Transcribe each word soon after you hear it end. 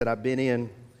that I've been in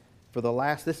for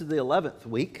this is the 11th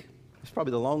week. It's probably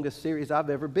the longest series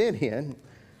I've ever been in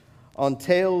on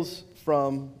Tales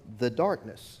from the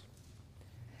Darkness.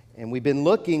 And we've been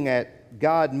looking at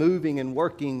God moving and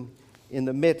working in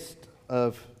the midst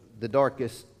of the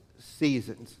darkest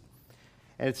seasons.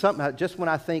 And it's something, just when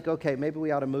I think, okay, maybe we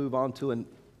ought to move on to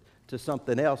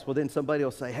something else, well, then somebody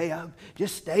will say, hey,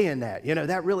 just stay in that. You know,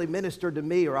 that really ministered to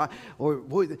me, or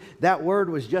boy, that word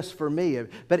was just for me.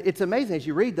 But it's amazing, as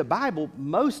you read the Bible,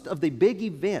 most of the big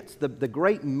events, the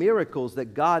great miracles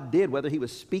that God did, whether he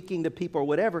was speaking to people or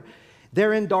whatever,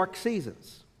 they're in dark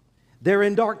seasons. They're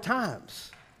in dark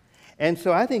times. And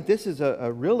so I think this is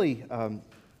a really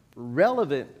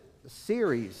relevant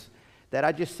series that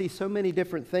I just see so many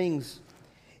different things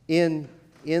in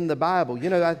the Bible. You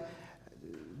know,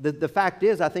 the fact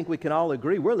is, I think we can all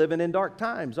agree we're living in dark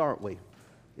times, aren't we?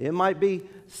 It might be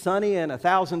sunny and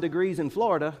 1,000 degrees in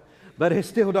Florida, but it's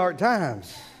still dark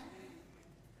times.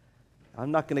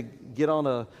 I'm not going to get on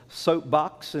a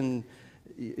soapbox and,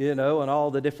 you know, and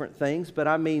all the different things, but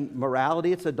I mean,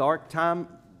 morality, it's a dark time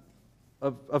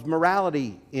of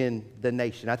morality in the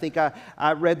nation. I think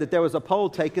I read that there was a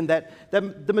poll taken that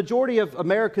the majority of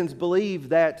Americans believe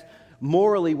that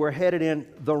morally we're headed in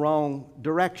the wrong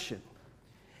direction.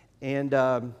 And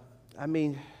I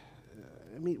mean,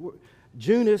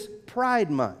 June is Pride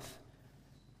Month.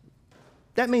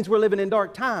 That means we're living in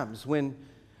dark times when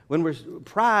we're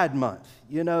Pride Month,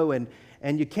 you know, and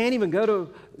you can't even go to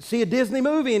see a Disney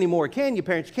movie anymore, can you,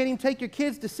 parents? You can't even take your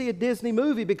kids to see a Disney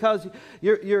movie because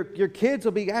your kids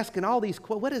will be asking all these,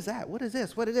 what is that? What is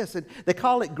this? What is this? And they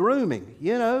call it grooming,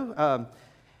 you know.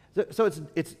 So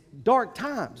it's dark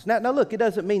times. Now look, it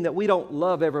doesn't mean that we don't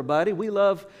love everybody. We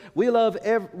love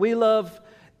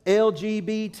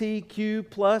LGBTQ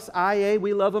plus IA.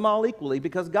 We love them all equally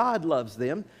because God loves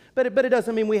them. But it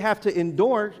doesn't mean we have to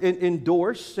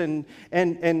endorse and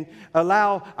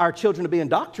allow our children to be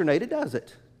indoctrinated, does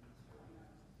it?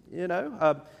 You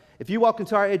know, if you walk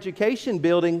into our education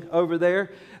building over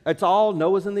there, it's all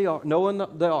Noah's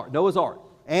Ark,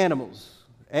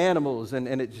 animals,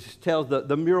 and it just tells,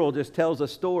 the mural just tells a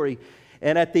story.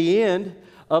 And at the end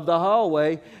of the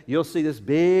hallway, you'll see this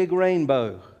big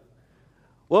rainbow.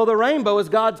 Well, the rainbow is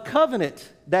God's covenant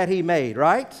that he made,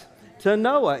 right? To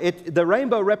Noah. The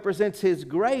rainbow represents his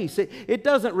grace. It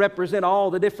doesn't represent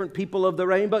all the different people of the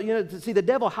rainbow. You know, see, the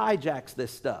devil hijacks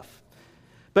this stuff.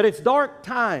 But it's dark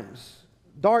times.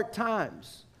 Dark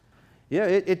times. Yeah,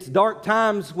 it's dark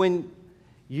times when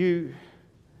you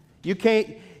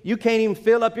can't even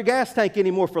fill up your gas tank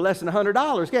anymore for less than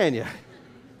 $100, can you?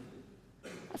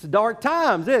 That's dark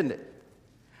times, isn't it?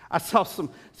 I saw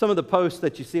some of the posts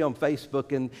that you see on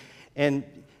Facebook, and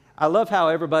I love how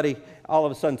everybody, all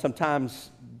of a sudden, sometimes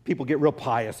people get real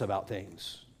pious about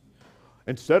things.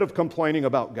 Instead of complaining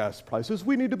about gas prices,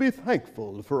 we need to be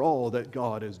thankful for all that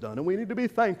God has done, and we need to be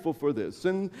thankful for this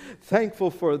and thankful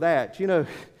for that. You know,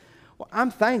 well, I'm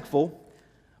thankful,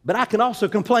 but I can also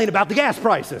complain about the gas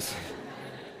prices.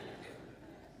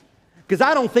 Because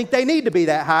I don't think they need to be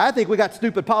that high. I think we got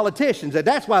stupid politicians, and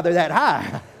that's why they're that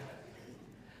high.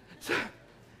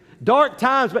 Dark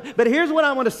times, but here's what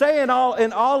I want to say in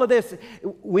all of this.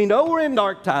 We know we're in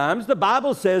dark times. The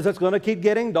Bible says it's going to keep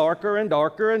getting darker and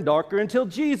darker and darker until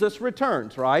Jesus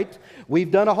returns, right? We've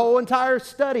done a whole entire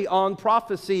study on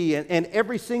prophecy and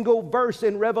every single verse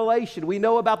in Revelation. We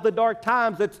know about the dark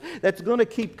times that's going to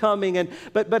keep coming.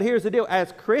 But here's the deal.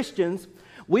 As Christians,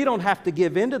 we don't have to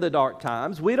give in to the dark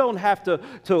times. We don't have to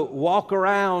walk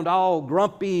around all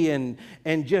grumpy and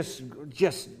just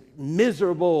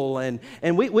miserable, and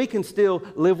we can still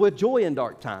live with joy in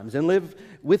dark times and live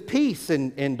with peace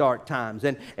in dark times.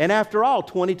 And after all,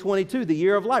 2022, the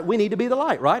year of light, we need to be the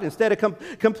light, right? Instead of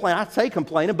complain, I say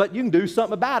complaining, but you can do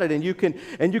something about it, and you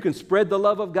can spread the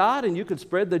love of God, and you can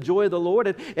spread the joy of the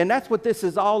Lord, and that's what this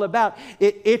is all about.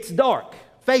 It's dark.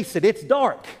 Face it, it's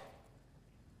dark.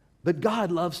 But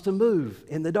God loves to move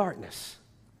in the darkness.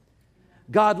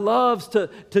 God loves to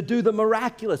do the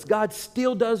miraculous. God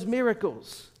still does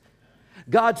miracles.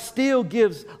 God still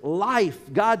gives life.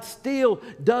 God still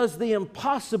does the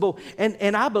impossible.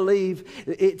 And I believe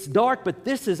it's dark, but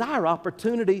this is our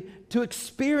opportunity to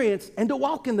experience and to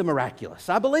walk in the miraculous.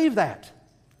 I believe that.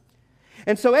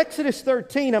 And so Exodus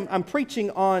 13, I'm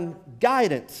preaching on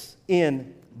guidance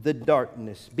in the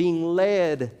darkness, being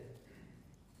led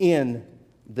in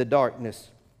the darkness.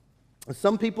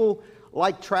 Some people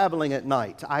like traveling at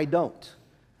night. I don't.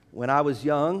 When I was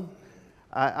young,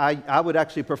 I would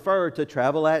actually prefer to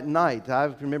travel at night. I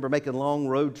remember making long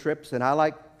road trips, and I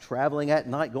like traveling at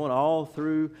night, going all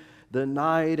through the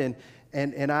night.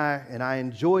 I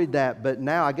enjoyed that. But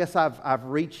now I guess I've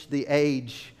reached the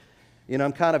age,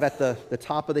 I'm kind of at the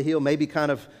top of the hill, maybe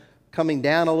kind of coming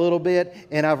down a little bit,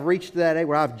 and I've reached that age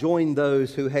where I've joined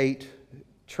those who hate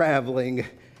traveling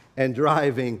and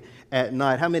driving at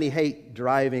night. How many hate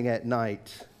driving at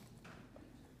night?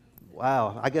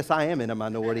 Wow, I guess I am in a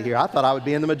minority here. I thought I would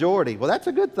be in the majority. Well, that's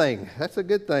a good thing. That's a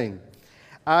good thing.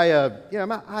 I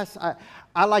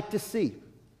like to see.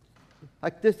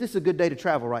 Like this is a good day to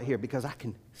travel right here because I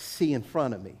can see in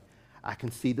front of me. I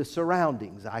can see the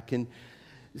surroundings. I can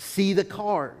see the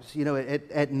cars.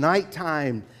 At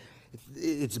nighttime,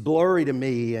 it's blurry to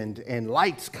me, and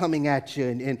lights coming at you,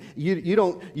 and you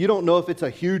don't know if it's a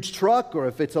huge truck or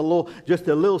if it's just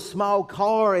a little small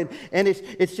car, and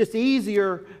it's just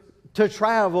easier to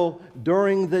travel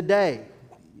during the day.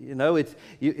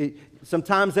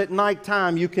 Sometimes at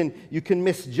nighttime you can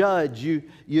misjudge.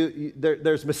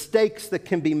 There's mistakes that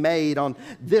can be made on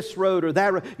this road or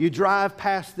that road. You drive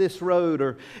past this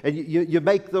road, and you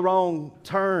make the wrong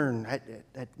turn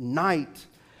at night.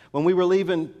 When we were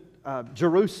leaving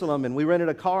Jerusalem, and we rented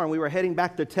a car, and we were heading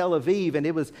back to Tel Aviv, and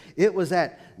it was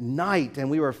at night, and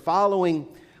we were following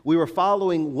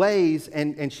Waze,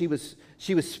 and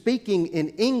she was speaking in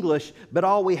English, but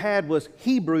all we had was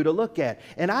Hebrew to look at.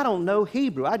 And I don't know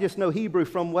Hebrew. I just know Hebrew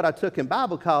from what I took in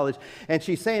Bible college. And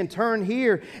she's saying, turn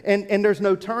here, and there's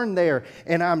no turn there.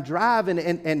 And I'm driving,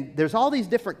 and there's all these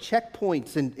different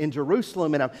checkpoints in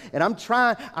Jerusalem, and I'm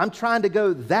trying to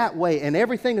go that way, and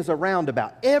everything is a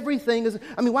roundabout. Everything is,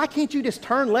 why can't you just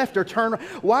turn left or turn right?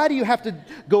 Why do you have to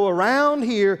go around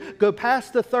here, go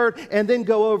past the third, and then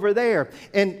go over there?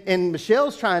 And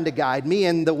Michelle's trying to guide me,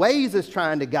 and the Waze is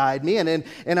trying to guide me,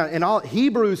 and all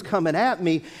Hebrew's coming at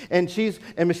me, and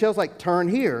Michelle's like, turn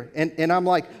here, and I'm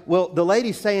like, well, the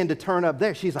lady's saying to turn up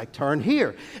there. She's like, turn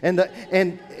here, and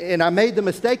I made the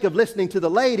mistake of listening to the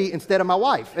lady instead of my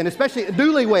wife, and especially a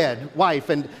newlywed wife,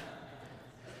 and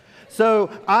so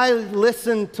I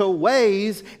listened to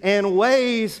Waze, and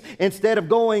Waze, instead of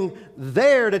going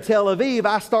there to Tel Aviv,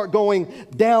 I start going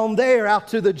down there out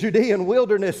to the Judean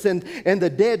wilderness and the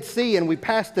Dead Sea, and we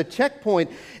passed the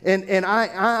checkpoint, and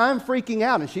I'm freaking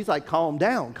out, and she's like, calm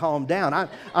down, calm down.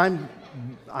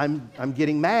 I'm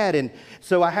getting mad, and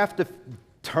so I have to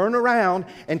turn around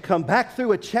and come back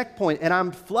through a checkpoint, and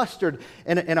I'm flustered,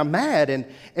 and I'm mad, and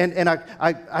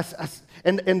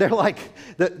they're like,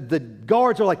 the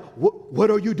guards are like,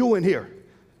 what are you doing here?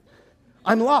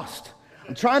 I'm lost.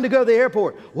 I'm trying to go to the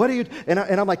airport. What are you? And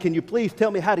I'm like, can you please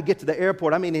tell me how to get to the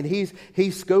airport? And he's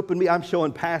scoping me. I'm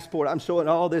showing passport. I'm showing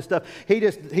all this stuff. He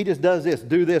just does this.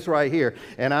 Do this right here.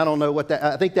 And I don't know what that.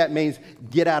 I think that means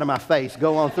get out of my face.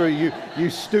 Go on through, you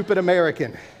stupid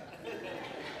American.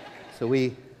 So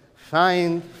we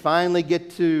finally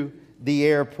get to the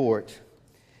airport.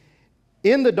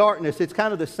 In the darkness, it's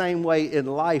kind of the same way in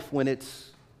life when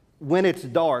it's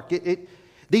dark.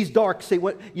 These dark,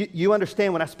 you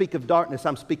understand when I speak of darkness,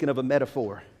 I'm speaking of a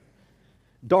metaphor.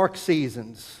 Dark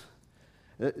seasons,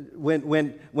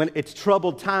 when it's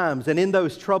troubled times, and in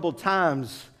those troubled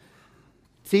times,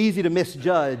 it's easy to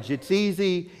misjudge. It's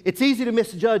easy to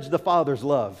misjudge the Father's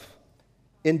love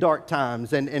in dark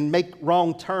times and make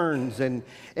wrong turns and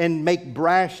make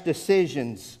brash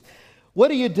decisions. What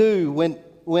do you do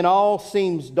when all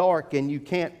seems dark and you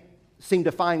can't seem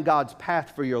to find God's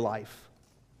path for your life?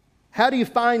 How do you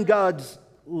find God's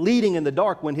leading in the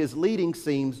dark when His leading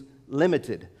seems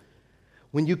limited?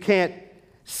 When you can't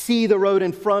see the road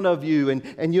in front of you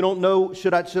and you don't know,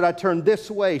 should I turn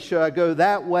this way? Should I go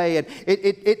that way? And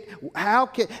how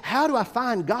do I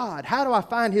find God? How do I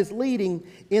find His leading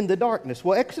in the darkness?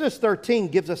 Well, Exodus 13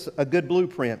 gives us a good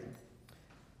blueprint.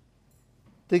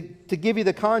 To give you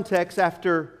the context,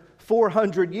 after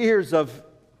 400 years of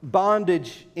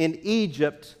bondage in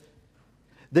Egypt,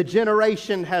 the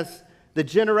generation has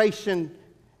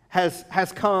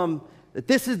come that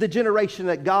this is the generation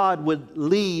that God would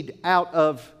lead out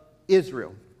of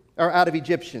Israel, or out of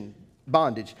Egyptian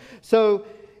bondage. So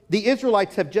the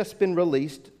Israelites have just been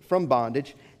released from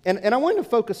bondage, and I want to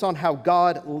focus on how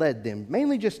God led them,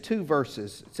 mainly just two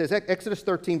verses. It says, Exodus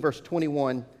 13, verse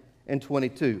 21 and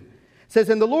 22. It says,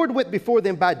 and the Lord went before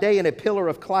them by day in a pillar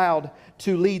of cloud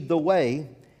to lead the way,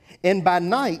 and by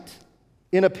night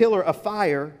in a pillar of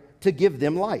fire to give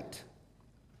them light,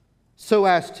 so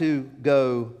as to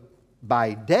go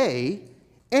by day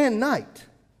and night.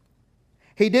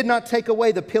 He did not take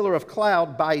away the pillar of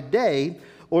cloud by day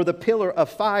or the pillar of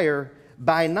fire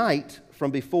by night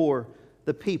from before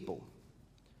the people.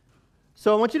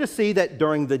 So I want you to see that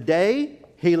during the day,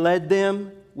 He led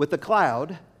them with a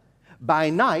cloud. By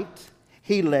night,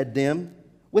 He led them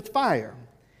with fire.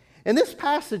 And this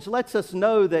passage lets us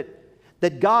know that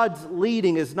that God's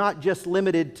leading is not just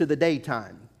limited to the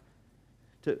daytime,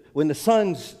 to when the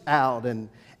sun's out and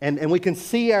we can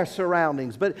see our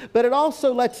surroundings, but it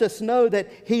also lets us know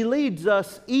that He leads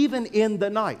us even in the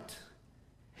night,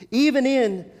 even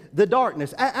in the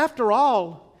darkness. After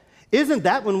all, isn't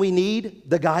that when we need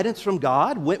the guidance from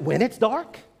God? When it's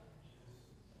dark?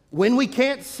 When we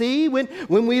can't see? When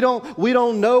we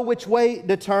don't know which way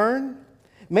to turn?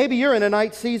 Maybe you're in a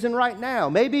night season right now.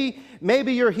 Maybe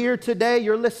you're here today,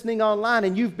 you're listening online,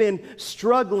 and you've been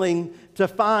struggling to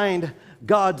find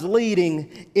God's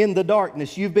leading in the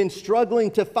darkness. You've been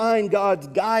struggling to find God's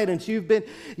guidance.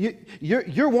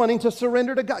 You're wanting to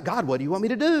surrender to God. God, what do you want me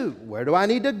to do? Where do I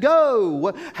need to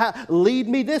go? Lead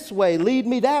me this way, lead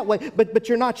me that way. But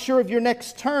you're not sure of your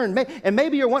next turn. And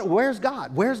maybe you're wondering, where's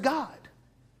God? Where's God?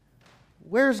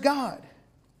 Where's God?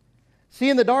 See,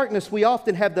 in the darkness, we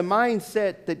often have the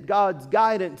mindset that God's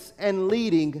guidance and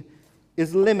leading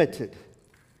is limited.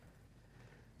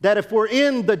 That if we're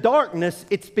in the darkness,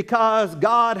 it's because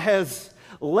God has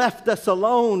left us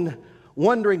alone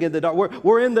wandering in the dark.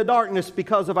 We're in the darkness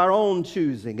because of our own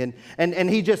choosing. And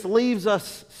He just leaves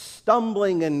us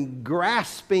stumbling and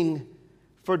grasping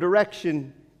for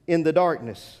direction in the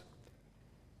darkness.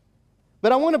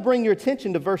 But I want to bring your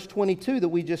attention to verse 22 that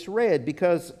we just read,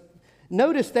 because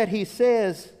notice that He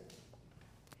says,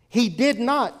 He did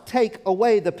not take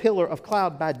away the pillar of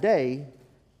cloud by day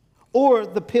or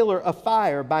the pillar of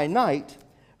fire by night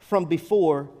from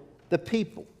before the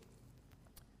people.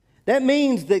 That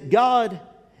means that God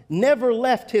never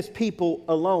left His people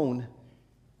alone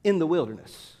in the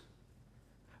wilderness,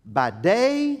 by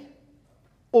day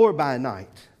or by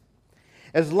night.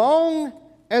 As long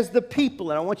as the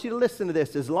people, and I want you to listen to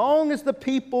this, as long as the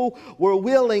people were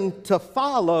willing to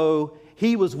follow,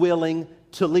 He was willing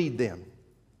to lead them.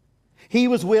 He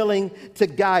was willing to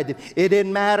guide them. It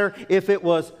didn't matter if it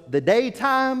was the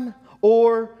daytime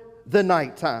or the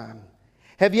nighttime.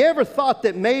 Have you ever thought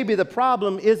that maybe the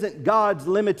problem isn't God's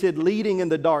limited leading in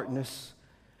the darkness,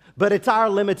 but it's our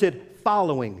limited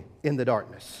following in the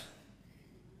darkness?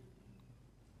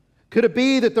 Could it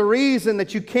be that the reason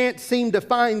that you can't seem to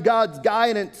find God's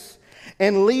guidance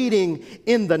and leading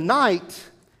in the night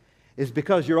is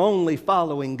because you're only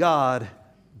following God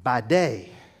by day?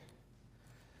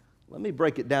 Let me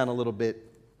break it down a little bit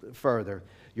further.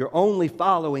 You're only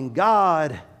following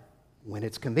God when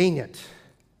it's convenient,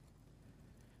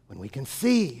 when we can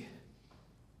see.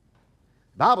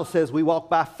 The Bible says we walk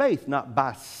by faith, not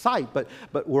by sight, but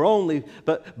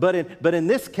in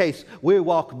this case we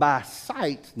walk by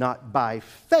sight, not by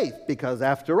faith, because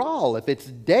after all, if it's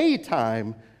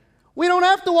daytime, we don't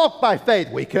have to walk by faith.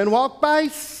 We can walk by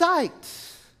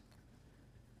sight.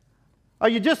 Are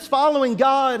you just following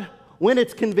God when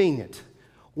it's convenient,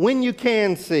 when you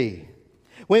can see,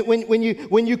 when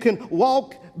you can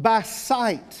walk by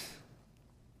sight,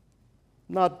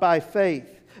 not by faith?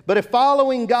 But if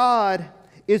following God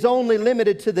is only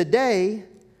limited to the day,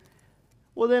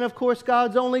 well then of course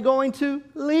God's only going to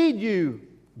lead you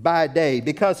by day,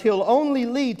 because He'll only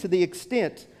lead to the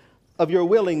extent of your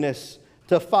willingness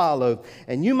to follow.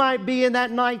 And you might be in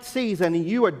that night season and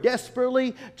you are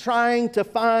desperately trying to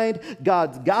find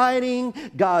God's guiding,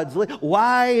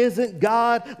 why isn't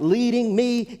God leading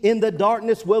me in the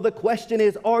darkness? Well, the question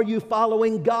is, are you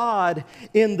following God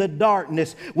in the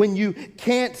darkness when you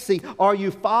can't see? Are you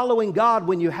following God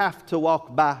when you have to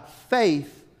walk by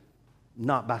faith,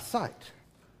 not by sight?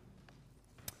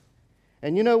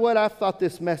 And you know what? I've thought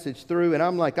this message through, and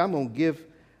I'm like, I'm going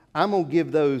to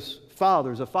give those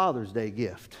fathers a Father's Day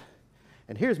gift.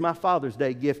 And here's my Father's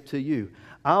Day gift to you.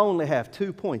 I only have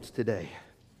 2 points today.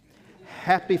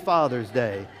 Happy Father's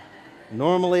Day.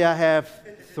 Normally I have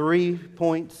 3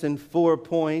 points and 4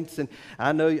 points, and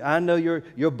I know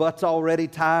your butt's already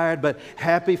tired, but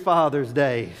happy Father's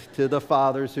Day to the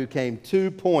fathers who came. 2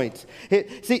 points.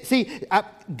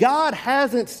 God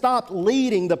hasn't stopped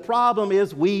leading. The problem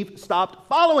is we've stopped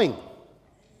following.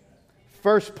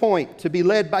 First point, to be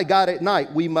led by God at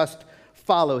night, we must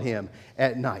follow Him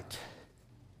at night.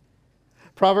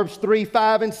 Proverbs 3,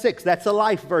 5, and 6, that's a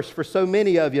life verse for so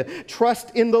many of you.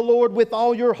 Trust in the Lord with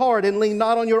all your heart and lean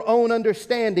not on your own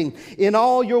understanding. In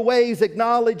all your ways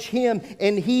acknowledge Him,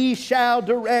 and He shall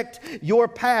direct your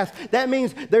path. That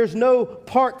means there's no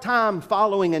part-time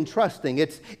following and trusting.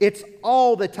 It's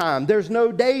all the time. There's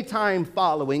no daytime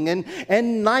following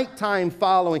and nighttime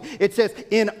following. It says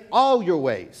in all your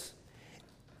ways,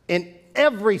 in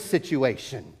every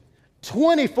situation,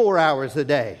 24 hours a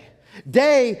day.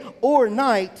 Day or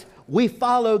night, we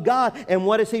follow God. And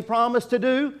what does He promise to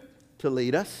do? To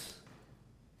lead us,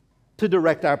 to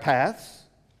direct our paths.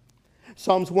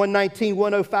 Psalms 119,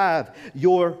 105,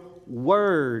 your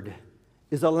word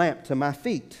is a lamp to my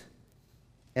feet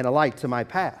and a light to my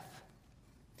path.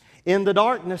 In the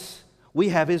darkness, we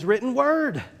have His written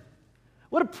word.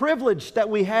 What a privilege that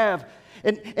we have.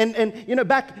 And you know,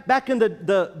 back in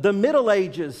the Middle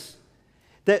Ages,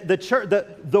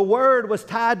 the word was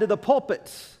tied to the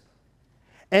pulpits.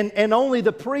 And only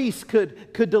the priest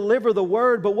could deliver the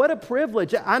word. But what a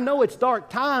privilege. I know it's dark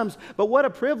times, but what a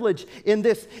privilege in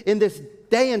this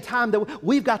day and time that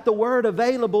we've got the word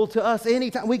available to us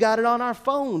anytime. We got it on our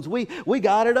phones. We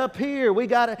got it up here. We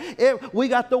got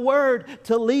the word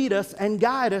to lead us and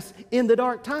guide us in the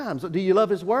dark times. Do you love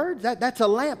His word? That's a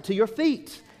lamp to your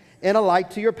feet and a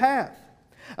light to your path.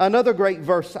 Another great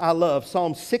verse I love,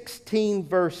 Psalm 16,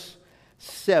 verse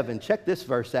 7. Check this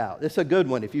verse out. It's a good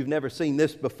one if you've never seen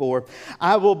this before.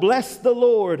 I will bless the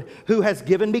Lord who has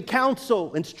given me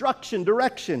counsel, instruction,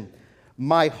 direction.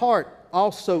 My heart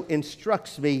also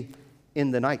instructs me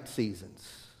in the night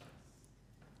seasons.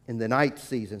 In the night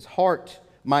seasons. Heart,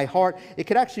 my heart. It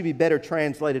could actually be better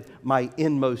translated, my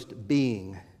inmost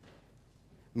being,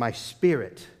 my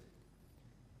spirit.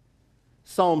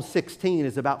 Psalm 16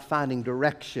 is about finding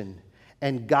direction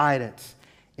and guidance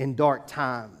in dark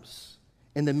times,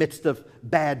 in the midst of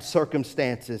bad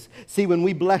circumstances. See, when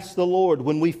we bless the Lord,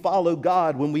 when we follow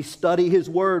God, when we study His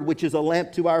word, which is a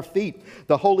lamp to our feet,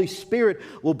 the Holy Spirit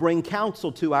will bring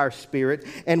counsel to our spirit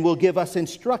and will give us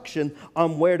instruction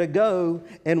on where to go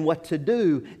and what to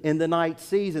do in the night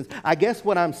seasons. I guess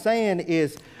what I'm saying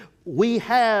is we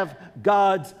have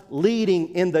God's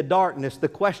leading in the darkness. The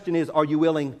question is, are you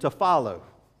willing to follow?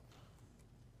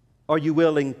 Are you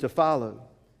willing to follow?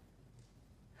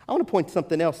 I want to point to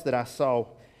something else that I saw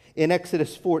in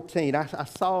Exodus 14. I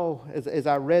saw as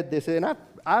I read this, and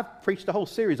I've preached a whole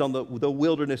series on the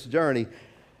wilderness journey.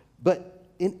 But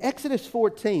in Exodus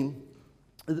 14,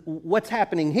 what's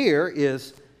happening here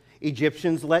is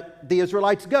Egyptians let the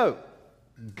Israelites go.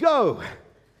 Go.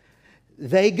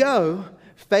 They go.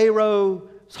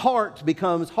 Pharaoh's heart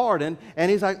becomes hardened, and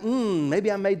he's like,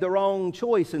 maybe I made the wrong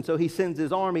choice. And so he sends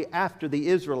his army after the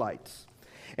Israelites.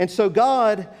 And so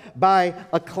God, by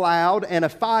a cloud and a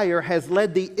fire, has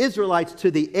led the Israelites to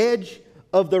the edge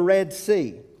of the Red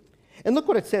Sea. And look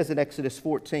what it says in Exodus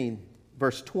 14,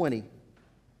 verse 20.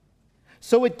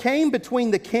 So it came between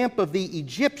the camp of the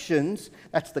Egyptians,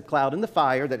 that's the cloud and the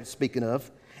fire that it's speaking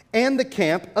of, and the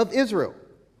camp of Israel.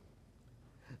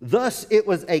 Thus it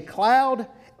was a cloud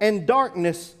and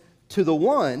darkness to the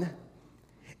one,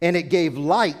 and it gave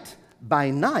light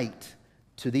by night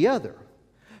to the other,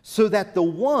 so that the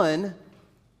one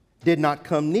did not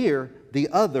come near the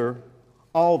other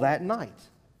all that night.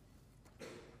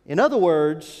 In other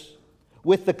words,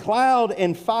 with the cloud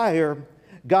and fire,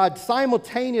 God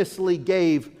simultaneously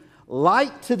gave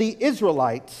light to the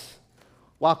Israelites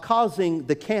while causing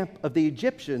the camp of the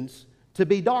Egyptians to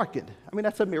be darkened. I mean,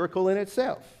 that's a miracle in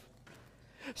itself.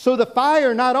 So the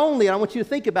fire not only, and I want you to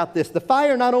think about this, the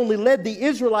fire not only led the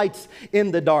Israelites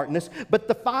in the darkness, but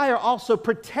the fire also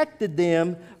protected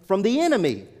them from the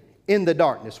enemy in the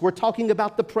darkness. We're talking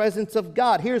about the presence of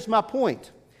God. Here's my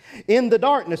point. In the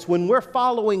darkness, when we're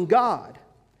following God,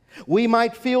 we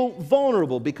might feel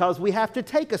vulnerable because we have to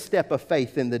take a step of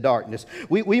faith in the darkness.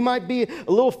 We might be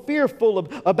a little fearful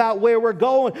about where we're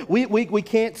going. We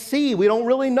can't see. We don't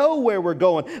really know where we're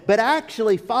going. But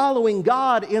actually following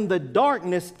God in the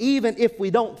darkness, even if we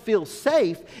don't feel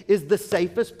safe, is the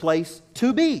safest place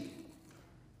to be.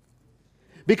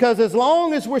 Because as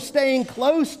long as we're staying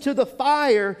close to the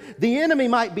fire, the enemy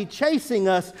might be chasing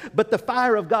us, but the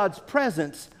fire of God's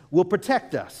presence will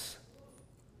protect us.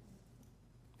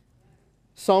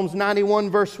 Psalms 91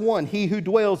 verse 1, he who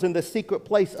dwells in the secret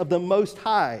place of the Most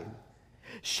High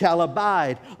shall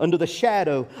abide under the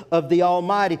shadow of the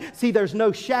Almighty. See, there's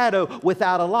no shadow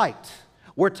without a light.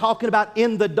 We're talking about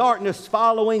in the darkness,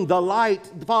 following the light,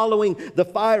 following the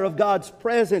fire of God's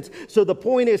presence. So the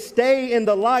point is, stay in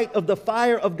the light of the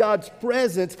fire of God's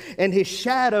presence, and His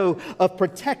shadow of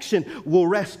protection will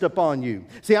rest upon you.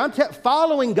 See,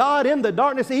 following God in the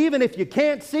darkness, even if you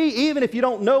can't see, even if you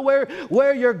don't know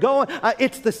where you're going,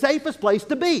 it's the safest place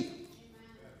to be.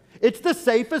 It's the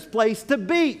safest place to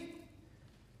be.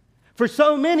 For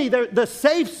so many, the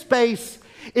safe space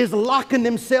is locking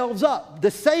themselves up.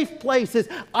 The safe place is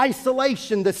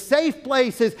isolation. The safe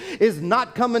place is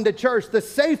not coming to church. The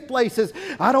safe place is,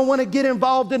 I don't want to get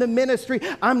involved in a ministry.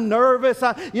 I'm nervous.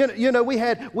 We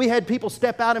had people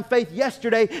step out in faith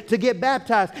yesterday to get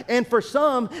baptized. And for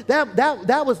some,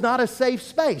 that was not a safe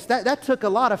space. That took a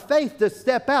lot of faith to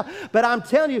step out. But I'm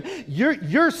telling you,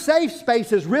 your safe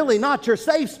space is really not your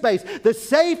safe space. The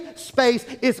safe space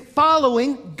is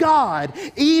following God,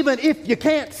 even if you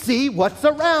can't see what's around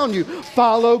around you.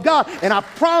 Follow God. And I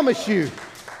promise you,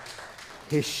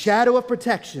 His shadow of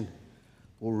protection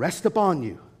will rest upon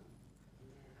you.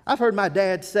 I've heard my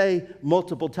dad say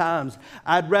multiple times,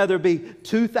 I'd rather be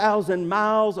 2,000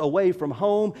 miles away from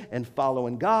home and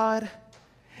following God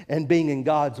and being in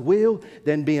God's will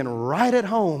than being right at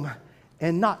home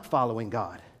and not following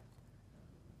God.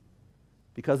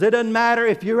 Because it doesn't matter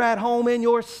if you're at home in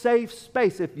your safe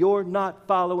space. If you're not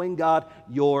following God,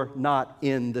 you're not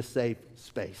in the safe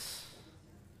space.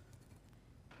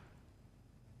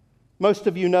 Most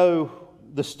of you know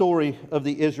the story of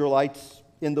the Israelites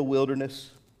in the wilderness.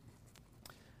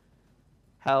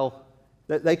 How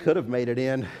they could have made it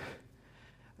in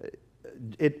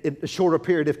a shorter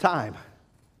period of time.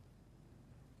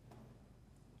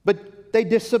 But they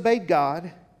disobeyed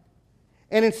God,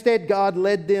 and instead God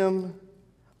led them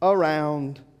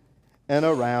around and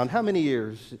around. How many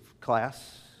years,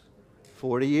 class?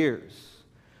 40 years.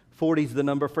 40 is the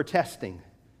number for testing.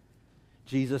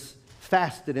 Jesus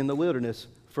fasted in the wilderness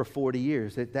for 40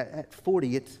 years. At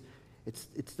 40, it's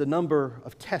the number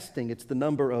of testing. It's the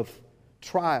number of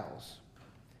trials.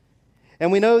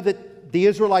 And we know that the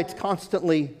Israelites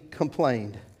constantly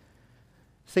complained.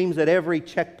 Seems that every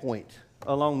checkpoint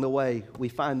along the way, we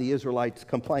find the Israelites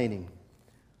complaining.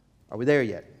 Are we there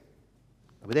yet?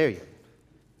 Are we there yet?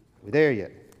 Are we there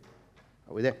yet?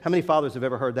 Are we there? How many fathers have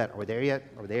ever heard that? Are we there yet?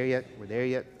 Are we there yet? Are we there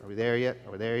yet? Are we there yet?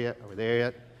 Are we there yet? Are we there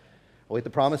yet? Are we at the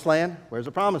promised land? Where's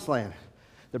the promised land?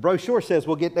 The brochure says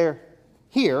we'll get there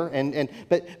here,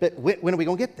 but when are we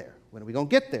going to get there? When are we going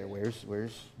to get there? Where's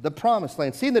the promised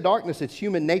land? See, in the darkness, it's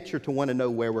human nature to want to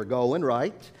know where we're going,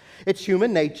 right? It's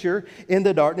human nature in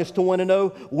the darkness to want to know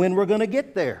when we're going to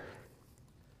get there.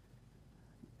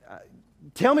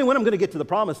 Tell me when I'm going to get to the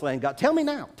promised land, God. Tell me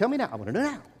now. Tell me now. I want to know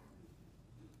now.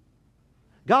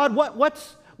 God,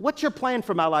 what's your plan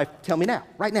for my life? Tell me now,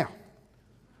 right now.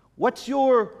 What's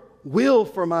your will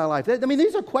for my life? I mean,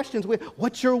 these are questions.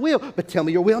 What's your will? But tell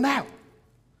me your will now.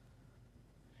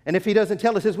 And if He doesn't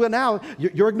tell us His will now,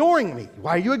 you're ignoring me.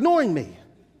 Why are you ignoring me?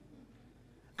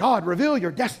 God, reveal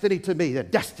your destiny to me. The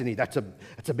destiny, that's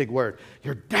a big word.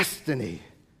 Your destiny.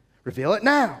 Reveal it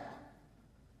now.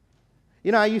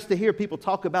 You know, I used to hear people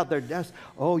talk about their destiny.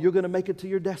 Oh, you're going to make it to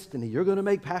your destiny. You're going to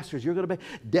make pastors. You're going to make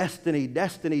destiny.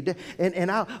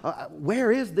 And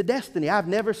where is the destiny? I've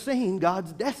never seen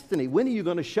God's destiny. When are you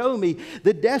going to show me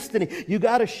the destiny? You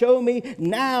got to show me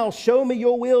now. Show me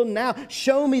your will now.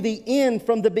 Show me the end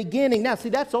from the beginning. Now, see,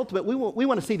 that's ultimate. We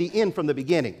want to see the end from the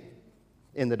beginning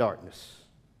in the darkness.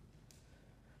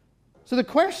 So the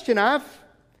question I've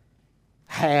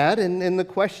had and the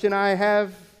question I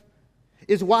have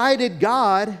is, why did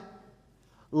God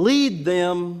lead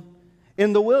them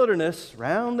in the wilderness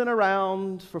round and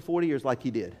around for 40 years like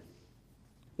He did?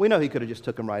 We know He could have just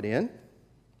took them right in.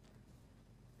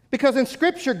 Because in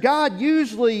Scripture, God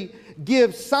usually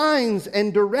gives signs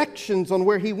and directions on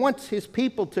where He wants His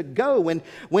people to go.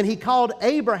 When He called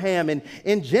Abraham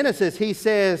in Genesis, He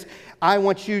says, I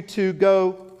want you to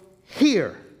go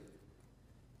here,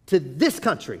 to this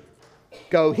country.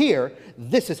 Go here.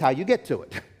 This is how you get to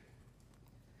it.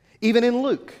 Even in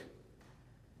Luke,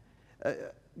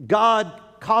 God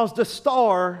caused a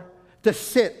star to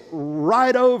sit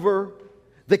right over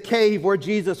the cave where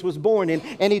Jesus was born in,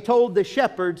 and He told the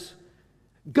shepherds,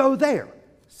 go there.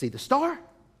 See the star?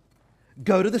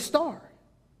 Go to the star.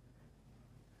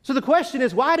 So the question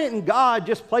is, why didn't God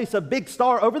just place a big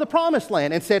star over the promised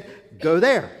land and said, go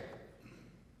there?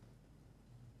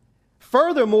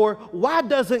 Furthermore, why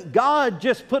doesn't God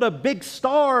just put a big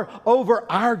star over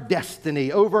our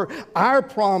destiny, over our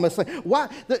promise?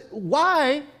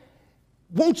 Why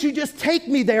won't you just take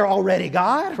me there already,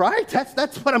 God? Right?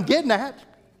 That's what I'm getting at.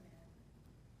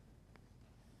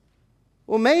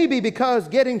 Well, maybe because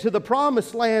getting to the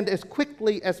promised land as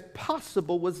quickly as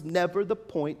possible was never the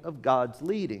point of God's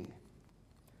leading.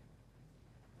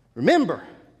 Remember,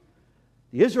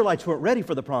 the Israelites weren't ready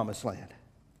for the promised land.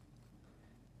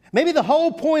 Maybe the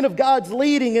whole point of God's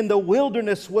leading in the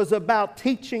wilderness was about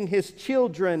teaching His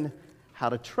children how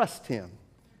to trust Him,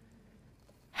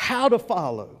 how to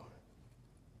follow,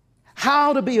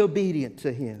 how to be obedient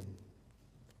to Him.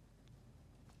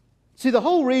 See, the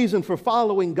whole reason for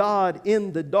following God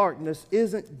in the darkness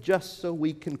isn't just so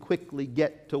we can quickly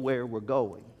get to where we're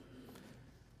going.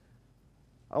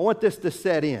 I want this to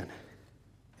set in.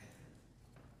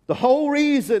 The whole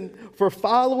reason for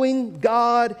following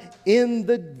God in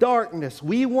the darkness,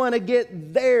 we want to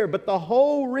get there, but the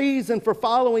whole reason for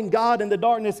following God in the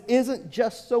darkness isn't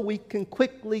just so we can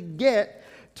quickly get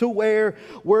to where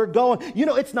we're going. You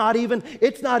know, it's not even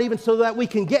so that we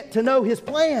can get to know His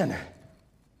plan.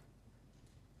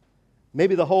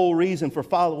 Maybe the whole reason for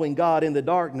following God in the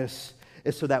darkness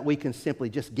is so that we can simply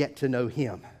just get to know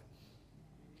Him.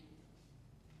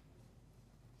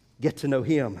 Get to know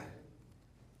Him.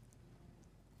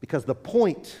 Because the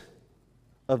point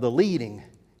of the leading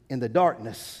in the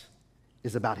darkness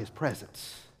is about His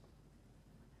presence.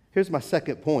 Here's my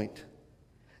second point.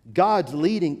 God's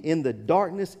leading in the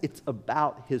darkness, it's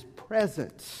about His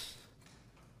presence,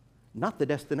 not the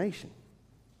destination.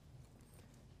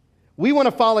 We want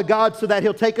to follow God so that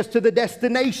He'll take us to the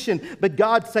destination. But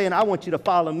God's saying, I want you to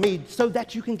follow me so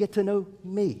that you can get to know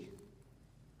me.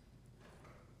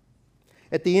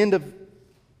 At the end of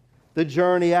the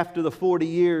journey after the 40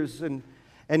 years, and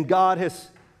God has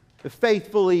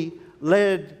faithfully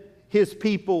led His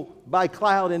people by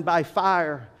cloud and by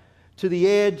fire to the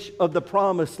edge of the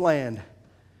promised land.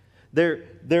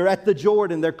 They're at the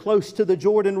Jordan. They're close to the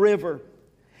Jordan River.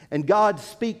 And God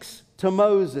speaks to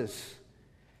Moses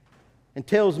and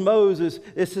tells Moses,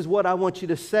 this is what I want you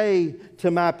to say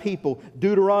to my people.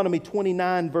 Deuteronomy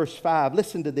 29, verse 5.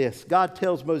 Listen to this. God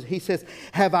tells Moses, He says,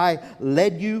 have I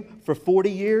led you for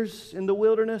 40 years in the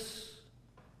wilderness?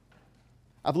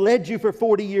 I've led you for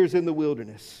 40 years in the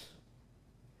wilderness.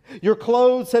 Your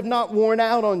clothes have not worn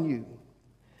out on you.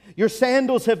 Your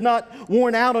sandals have not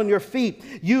worn out on your feet.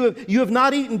 You have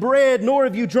not eaten bread, nor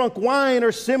have you drunk wine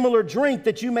or similar drink,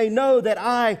 that you may know that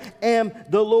I am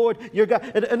the Lord your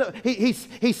God.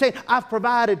 He's saying, I've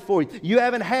provided for you. You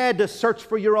haven't had to search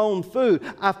for your own food.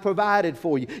 I've provided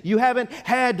for you. You haven't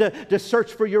had to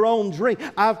search for your own drink.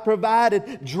 I've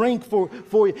provided drink for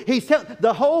you. He's telling,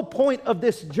 the whole point of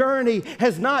this journey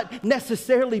has not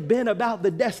necessarily been about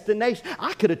the destination.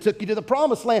 I could have took you to the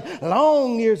promised land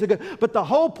long years ago, but the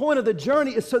whole point of the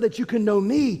journey is so that you can know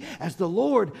me as the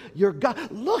Lord your God.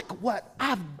 Look what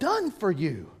I've done for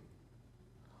you.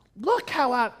 Look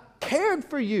how I cared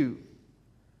for you.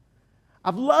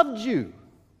 I've loved you.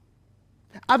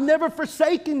 I've never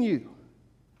forsaken you.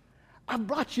 I've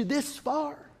brought you this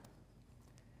far.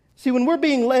 See, when we're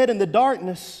being led in the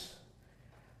darkness,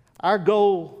 our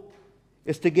goal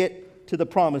is to get to the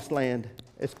promised land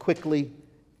as quickly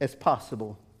as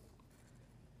possible.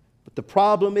 But the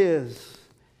problem is,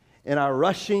 in our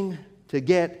rushing to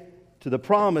get to the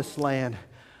promised land,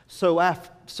 so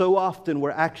often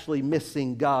we're actually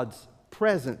missing God's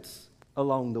presence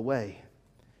along the way.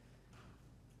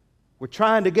 We're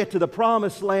trying to get to the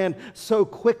promised land so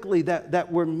quickly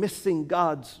that we're missing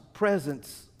God's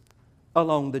presence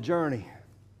along the journey.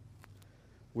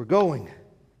 We're going,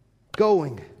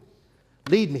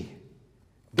 lead me,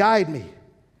 guide me,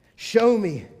 show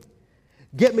me,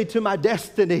 get me to my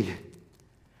destiny.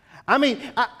 I mean,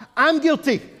 I'm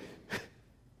guilty.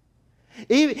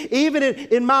 Even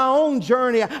in my own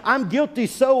journey, I'm guilty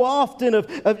so often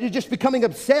of just becoming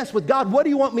obsessed with God. What do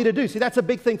you want me to do? See, that's a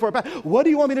big thing for a pastor. What do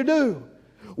you want me to do?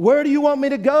 Where do you want me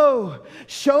to go?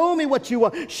 Show me what you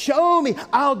want. Show me.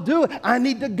 I'll do it. I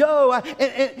need to go.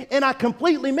 And I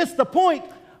completely missed the point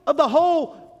of the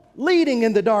whole leading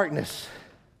in the darkness.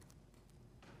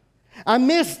 I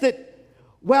missed that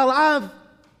while I've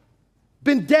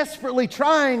been desperately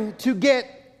trying to get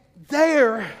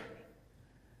there,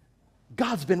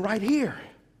 God's been right here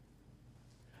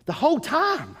the whole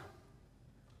time.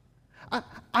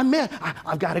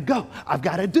 I've got to go. I've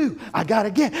got to do. I got to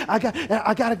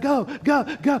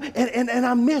go. And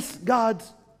I miss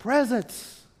God's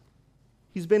presence.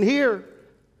 He's been here.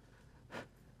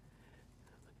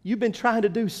 You've been trying to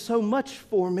do so much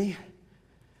for me,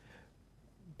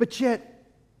 but yet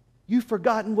you've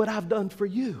forgotten what I've done for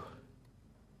you.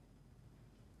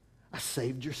 I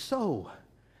saved your soul.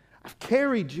 I've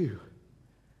carried you.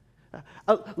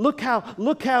 Look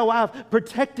how I've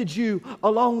protected you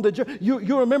along the journey.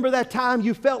 You remember that time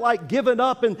you felt like giving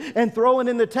up and throwing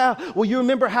in the towel? Well, you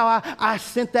remember how I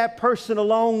sent that person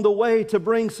along the way to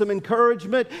bring some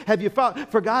encouragement? Have you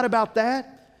forgot about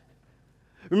that?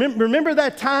 Remember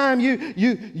that time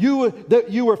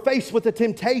you were faced with a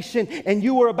temptation and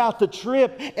you were about to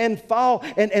trip and fall,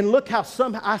 and look how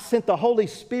somehow I sent the Holy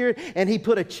Spirit and He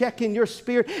put a check in your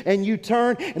spirit and you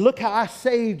turned, and look how I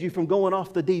saved you from going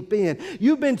off the deep end.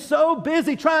 You've been so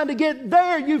busy trying to get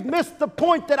there, you've missed the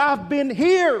point that I've been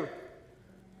here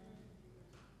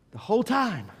the whole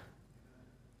time.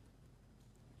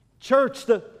 Church,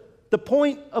 the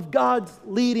point of God's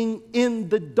leading in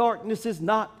the darkness is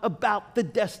not about the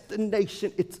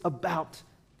destination. It's about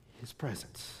His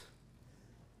presence.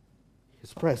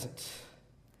 His presence.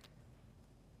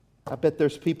 I bet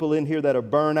there's people in here that are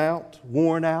burnt out,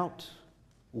 worn out,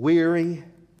 weary,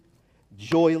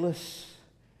 joyless,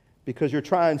 because you're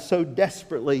trying so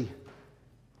desperately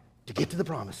to get to the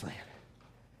promised land.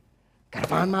 Got to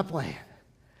find my plan.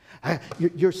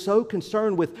 You're so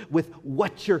concerned with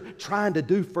what you're trying to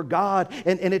do for God.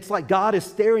 And it's like God is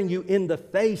staring you in the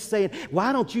face saying,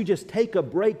 why don't you just take a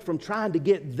break from trying to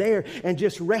get there and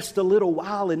just rest a little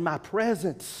while in my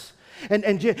presence?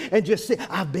 And just say,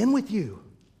 I've been with you.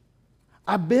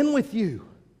 I've been with you.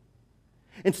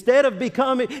 Instead of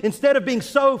being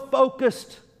so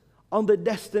focused on the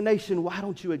destination, why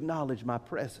don't you acknowledge my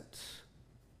presence?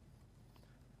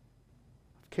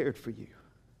 I've cared for you.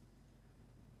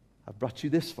 I've brought you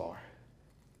this far.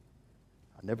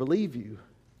 I'll never leave you.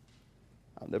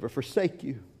 I'll never forsake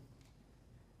you.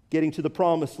 Getting to the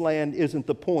promised land isn't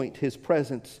the point. His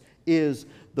presence is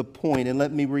the point. And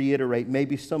let me reiterate,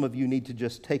 maybe some of you need to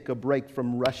just take a break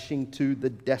from rushing to the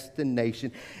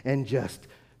destination and just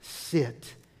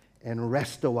sit and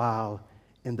rest a while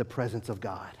in the presence of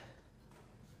God.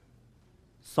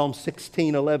 Psalm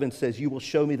 16:11 says, you will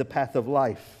show me the path of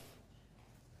life.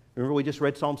 Remember we just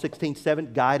read Psalm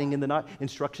 16:7, guiding in the night,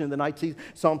 instruction in the night season.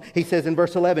 He says in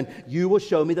verse 11, you will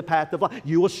show me the path of life.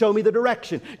 You will show me the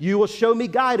direction. You will show me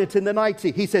guidance in the night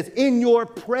season. He says, in your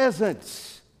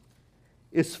presence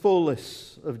is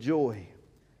fullness of joy.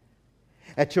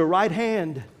 At your right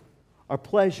hand are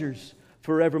pleasures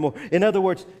forevermore. In other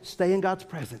words, stay in God's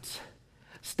presence.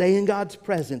 Stay in God's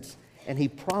presence, and He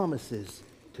promises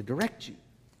to direct you,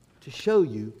 to show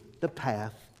you the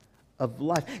path of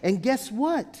life. And guess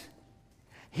what?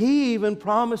 He even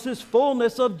promises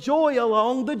fullness of joy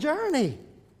along the journey.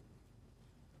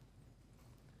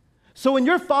 So when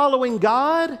you're following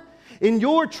God and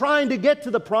you're trying to get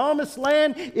to the promised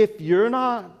land, if you're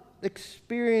not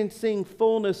experiencing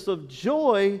fullness of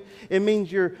joy, it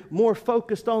means you're more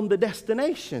focused on the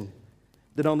destination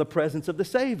than on the presence of the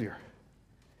Savior.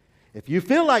 If you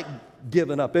feel like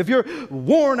giving up, if you're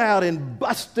worn out and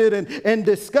busted and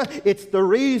disgusted, it's the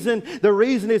reason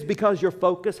is because your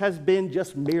focus has been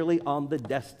just merely on the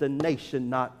destination,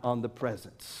 not on the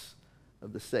presence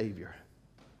of the Savior.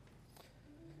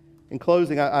 In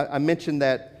closing, I mentioned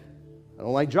that I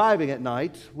don't like driving at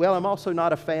night. Well, I'm also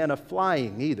not a fan of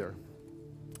flying either.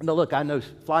 Now look, I know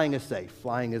flying is safe.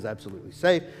 Flying is absolutely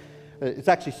safe. It's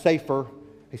actually safer.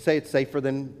 They say it's safer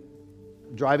than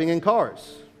driving in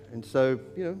cars. And so,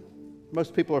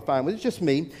 most people are fine with it. It's just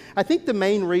me. I think the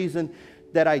main reason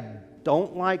that I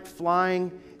don't like flying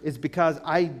is because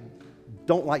I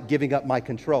don't like giving up my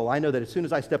control. I know that as soon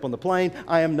as I step on the plane,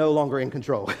 I am no longer in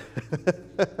control.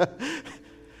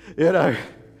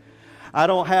 I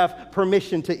don't have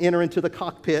permission to enter into the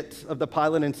cockpit of the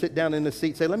pilot and sit down in the seat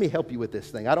and say, let me help you with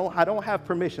this thing. I don't have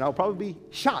permission. I'll probably be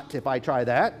shot if I try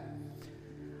that.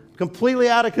 Completely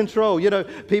out of control.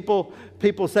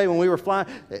 People say when we were flying,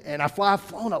 and I've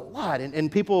flown a lot,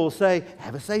 and people will say,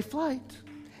 have a safe flight.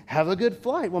 Have a good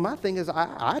flight. Well, my thing is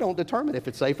I don't determine if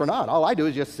it's safe or not. All I do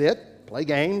is just sit, play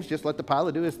games, just let the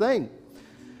pilot do his thing.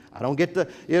 I don't get to,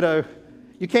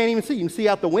 you can't even see. You can see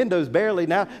out the windows barely.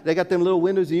 Now they got them little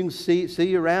windows you can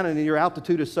see around, and your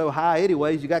altitude is so high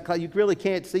anyways, you really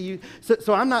can't see you.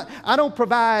 So I don't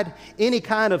provide any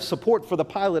kind of support for the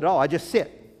pilot at all. I just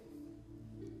sit.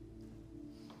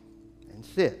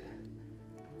 Sit.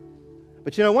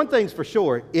 But one thing's for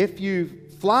sure, if you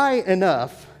fly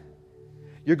enough,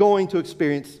 you're going to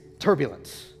experience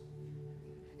turbulence.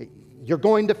 You're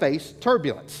going to face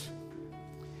turbulence.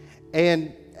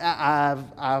 And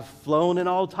I've flown in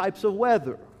all types of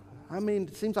weather. I mean,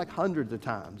 it seems like hundreds of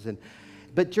times.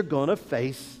 But you're going to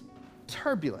face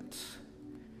turbulence.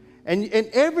 And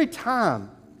every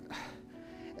time,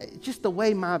 just the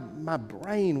way my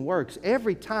brain works,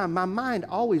 every time my mind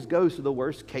always goes to the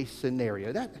worst case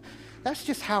scenario. That's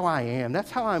just how I am. That's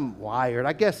how I'm wired.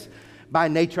 I guess by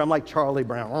nature I'm like Charlie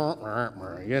Brown.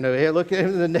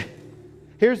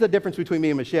 Here's the difference between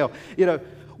me and Michelle.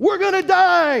 We're going to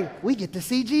die. We get to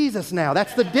see Jesus now.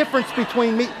 That's the difference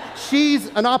between me. She's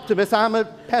an optimist. I'm a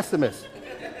pessimist.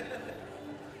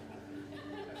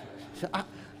 I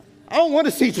don't want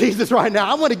to see Jesus right now.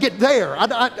 I want to get there.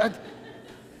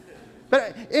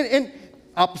 But in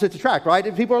opposites attract, right?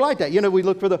 And people are like that. We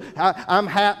look for I'm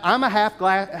a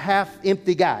half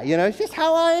empty guy. It's just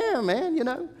how I am,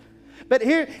 man. But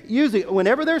here, usually,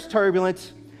 whenever there's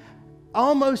turbulence,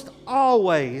 almost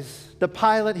always the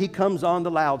pilot, he comes on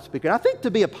the loudspeaker. And I think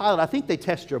to be a pilot, I think they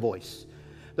test your voice.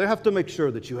 They have to make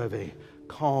sure that you have a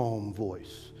calm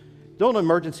voice. Don't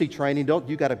emergency training,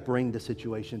 you got to bring the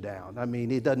situation down. I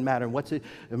mean, it doesn't matter what's it.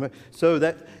 So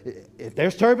that if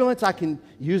there's turbulence, I can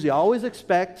usually always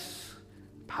expect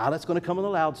pilot's going to come on the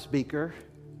loudspeaker.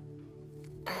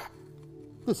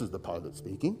 This is the pilot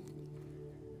speaking.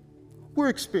 We're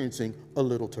experiencing a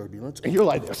little turbulence. And you're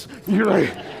like this. You're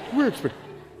like, we're experiencing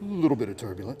a little bit of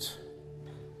turbulence.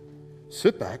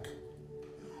 Sit back,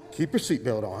 keep your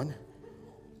seatbelt on.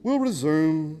 We'll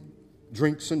resume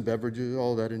drinks and beverages,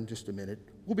 all that in just a minute.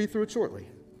 We'll be through it shortly.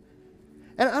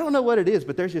 And I don't know what it is,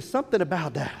 but there's just something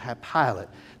about that pilot.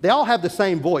 They all have the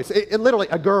same voice. It literally,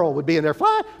 a girl would be in there,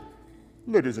 fly.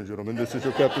 Ladies and gentlemen, this is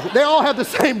your captain. They all have the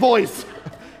same voice.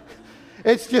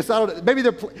 It's just, I don't know, maybe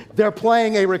they're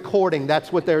playing a recording.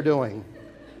 That's what they're doing.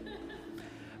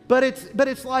 But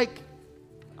it's like,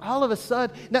 all of a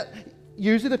sudden, now,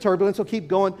 usually the turbulence will keep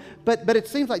going, but it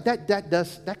seems like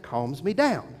that calms me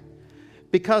down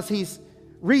because he's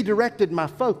redirected my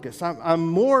focus. I'm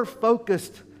more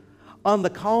focused on the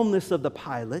calmness of the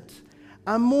pilot.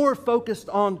 I'm more focused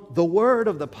on the word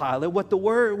of the pilot,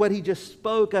 what he just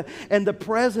spoke, and the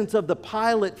presence of the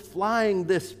pilot flying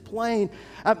this plane.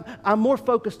 I'm more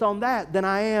focused on that than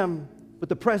I am with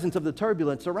the presence of the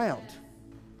turbulence around.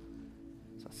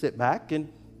 So I sit back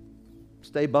and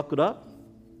stay buckled up,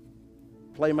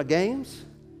 play my games.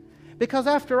 Because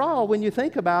after all, when you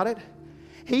think about it,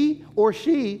 he or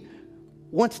she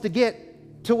wants to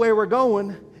get to where we're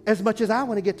going as much as I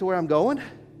want to get to where I'm going.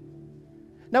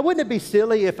 Now, wouldn't it be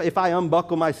silly if I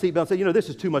unbuckle my seatbelt and say, you know, this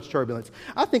is too much turbulence.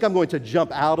 I think I'm going to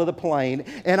jump out of the plane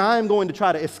and I'm going to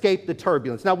try to escape the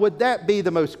turbulence. Now, would that be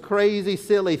the most crazy,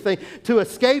 silly thing? To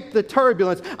escape the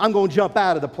turbulence, I'm going to jump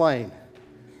out of the plane.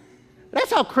 That's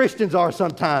how Christians are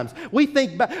sometimes. We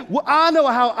think, well, I know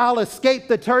how I'll escape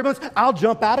the turbulence. I'll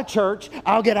jump out of church.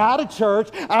 I'll get out of church.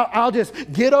 I'll just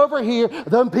get over here.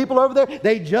 Them people over there,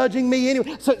 they judging me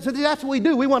anyway. So that's what we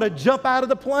do. We want to jump out of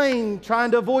the plane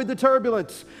trying to avoid the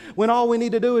turbulence when all we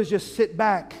need to do is just sit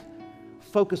back,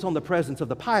 focus on the presence of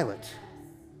the pilot,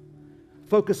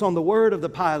 focus on the word of the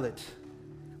pilot.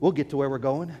 We'll get to where we're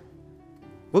going.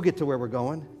 We'll get to where we're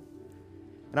going.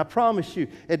 And I promise you,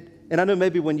 and I know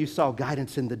maybe when you saw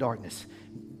Guidance in the Darkness,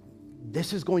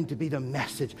 this is going to be the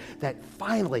message that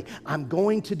finally I'm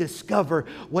going to discover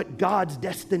what God's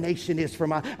destination is for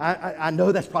my, I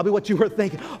know that's probably what you were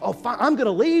thinking. Oh, fine, I'm going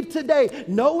to leave today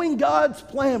knowing God's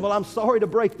plan. Well, I'm sorry to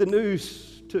break the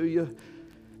news to you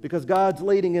because God's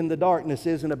leading in the darkness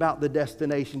isn't about the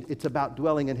destination. It's about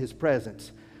dwelling in His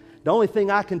presence. The only thing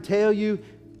I can tell you,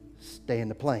 stay in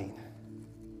the plane.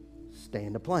 Stay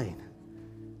in the plane.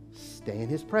 Stay in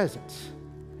His presence.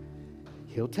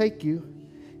 He'll take you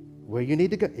where you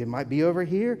need to go. It might be over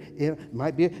here. It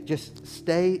might be, just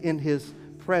stay in His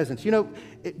presence. You know,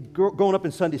 growing up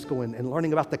in Sunday school and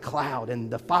learning about the cloud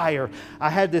and the fire, I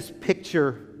had this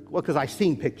picture, well, because I've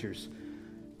seen pictures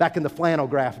back in the flannel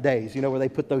graph days, you know, where they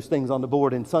put those things on the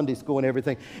board in Sunday school and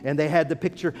everything. And they had the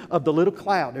picture of the little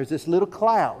cloud. There's this little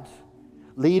cloud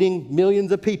leading millions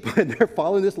of people, and they're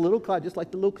following this little cloud, just like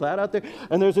the little cloud out there.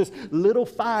 And there's this little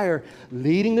fire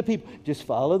leading the people. Just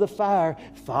follow the fire,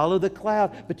 follow the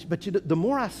cloud. But the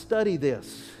more I study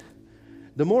this,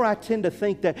 the more I tend to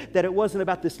think that it wasn't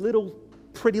about this little,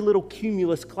 pretty little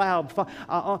cumulus cloud.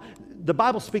 The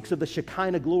Bible speaks of the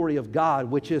Shekinah glory of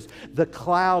God, which is the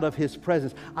cloud of His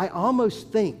presence. I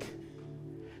almost think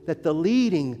that the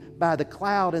leading by the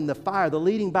cloud and the fire, the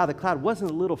leading by the cloud wasn't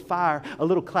a little fire, a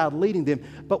little cloud leading them,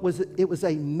 but it was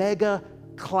a mega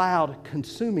cloud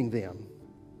consuming them.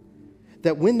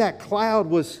 That when that cloud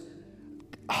was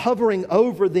hovering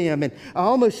over them, and I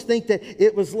almost think that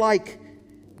it was like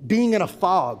being in a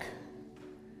fog.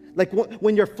 Like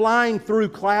when you're flying through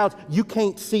clouds, you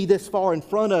can't see this far in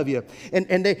front of you.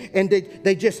 And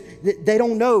they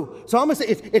don't know. So almost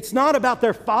it's not about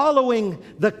they're following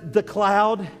the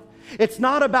cloud. It's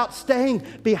not about staying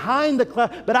behind the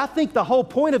cloud. But I think the whole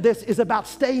point of this is about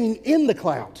staying in the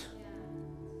cloud.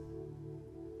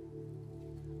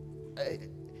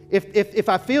 If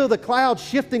I feel the cloud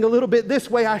shifting a little bit this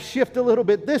way, I shift a little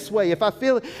bit this way. If I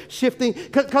feel it shifting,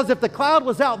 because if the cloud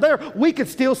was out there, we could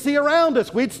still see around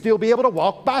us. We'd still be able to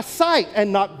walk by sight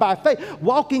and not by faith.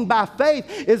 Walking by faith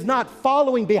is not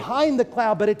following behind the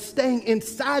cloud, but it's staying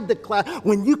inside the cloud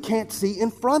when you can't see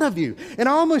in front of you. And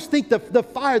I almost think the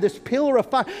fire, this pillar of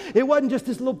fire, it wasn't just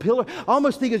this little pillar. I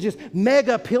almost think it's just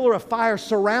mega pillar of fire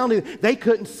surrounding them. They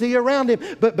couldn't see around him,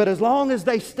 but as long as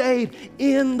they stayed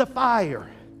in the fire,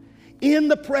 in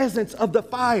the presence of the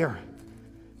fire,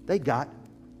 they got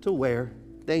to where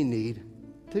they need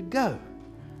to go.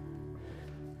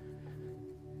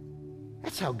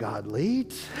 That's how God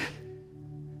leads.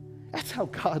 That's how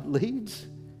God leads.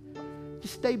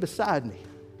 Just stay beside me.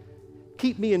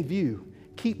 Keep me in view.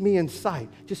 Keep me in sight.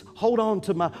 Just hold on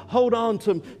to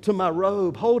my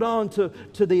robe. Hold on to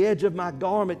the edge of my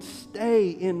garment.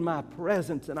 Stay in my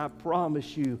presence, and I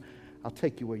promise you, I'll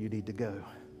take you where you need to go.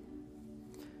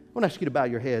 I want to ask you to bow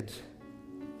your heads.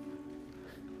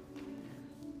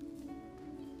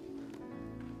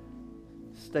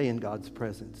 Stay in God's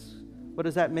presence. What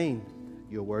does that mean?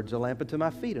 Your word's a lamp unto my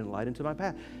feet and a light unto my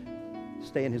path.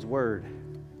 Stay in His Word.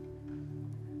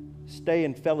 Stay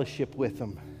in fellowship with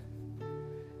Him.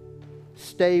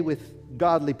 Stay with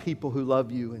godly people who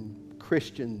love you and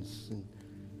Christians. And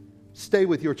stay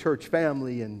with your church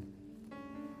family. And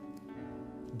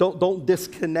don't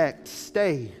disconnect.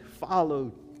 Stay,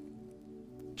 follow,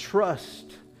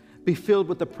 trust. Be filled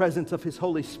with the presence of His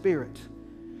Holy Spirit.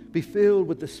 Be filled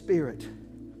with the Spirit.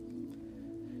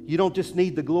 You don't just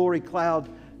need the glory cloud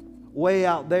way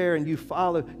out there and you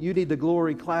follow. You need the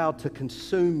glory cloud to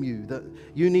consume you.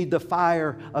 You need the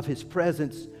fire of His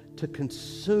presence to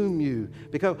consume you.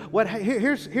 Because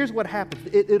here's what happens.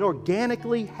 It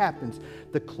organically happens.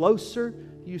 The closer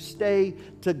you stay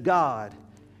to God,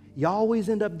 you always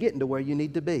end up getting to where you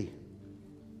need to be.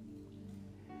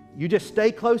 You just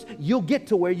stay close, you'll get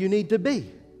to where you need to be.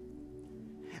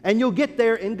 And you'll get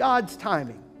there in God's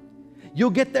timing.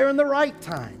 You'll get there in the right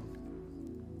time.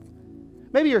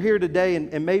 Maybe you're here today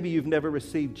and maybe you've never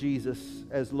received Jesus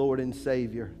as Lord and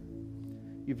Savior.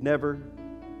 You've never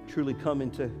truly come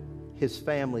into His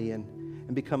family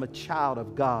and become a child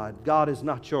of God. God is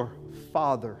not your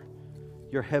Father,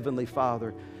 your Heavenly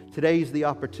Father. Today's the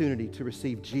opportunity to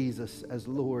receive Jesus as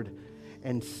Lord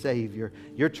and Savior.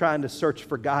 You're trying to search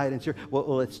for guidance.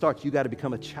 Well, it starts, you got to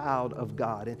become a child of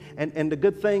God. And the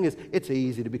good thing is, it's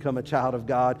easy to become a child of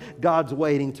God. God's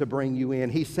waiting to bring you in.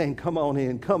 He's saying, come on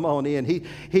in, come on in.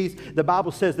 The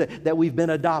Bible says that we've been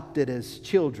adopted as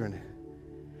children.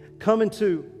 Come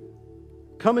into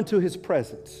His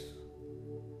presence.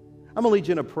 I'm going to lead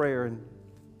you in a prayer, and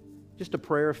just a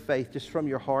prayer of faith, just from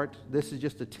your heart. This is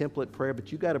just a template prayer,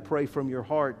 but you got to pray from your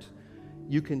heart.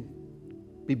 You can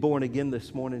be born again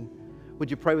this morning.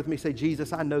 Would you pray with me? Say,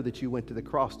 Jesus, I know that you went to the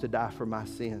cross to die for my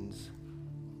sins.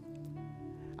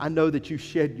 I know that you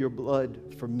shed your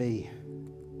blood for me.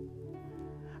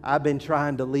 I've been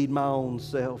trying to lead my own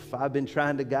self. I've been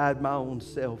trying to guide my own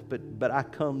self, but I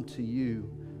come to you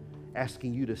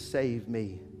asking you to save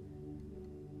me.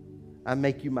 I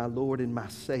make you my Lord and my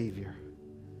Savior.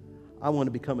 I want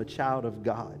to become a child of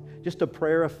God. Just a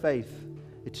prayer of faith.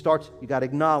 It starts, you got to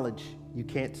acknowledge you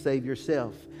can't save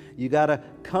yourself. You got to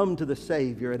come to the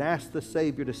Savior and ask the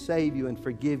Savior to save you and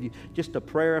forgive you. Just a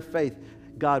prayer of faith.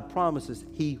 God promises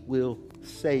He will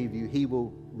save you. He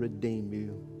will redeem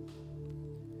you.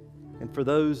 And for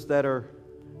those that are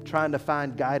trying to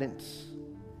find guidance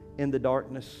in the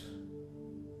darkness,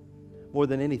 more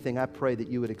than anything, I pray that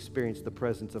you would experience the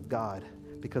presence of God,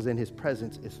 because in His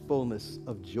presence is fullness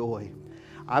of joy.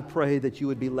 I pray that you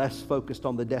would be less focused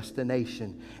on the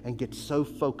destination and get so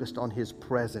focused on His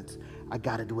presence. I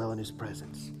got to dwell in His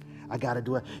presence. I got to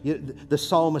dwell. The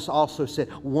psalmist also said,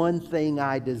 one thing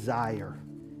I desire,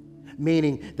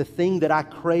 meaning the thing that I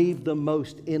crave the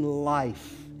most in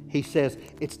life. He says,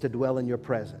 it's to dwell in your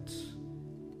presence.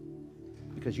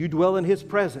 Because you dwell in His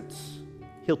presence,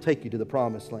 He'll take you to the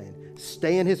promised land.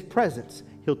 Stay in His presence,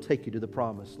 He'll take you to the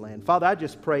promised land. Father, I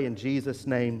just pray in Jesus'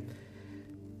 name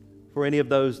for any of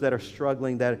those that are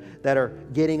struggling, that are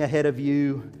getting ahead of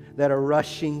you, that are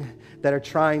rushing, that are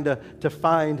trying to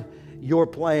find your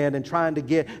plan and trying to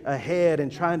get ahead and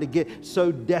trying to get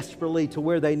so desperately to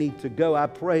where they need to go. I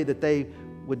pray that they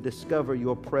would discover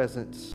your presence.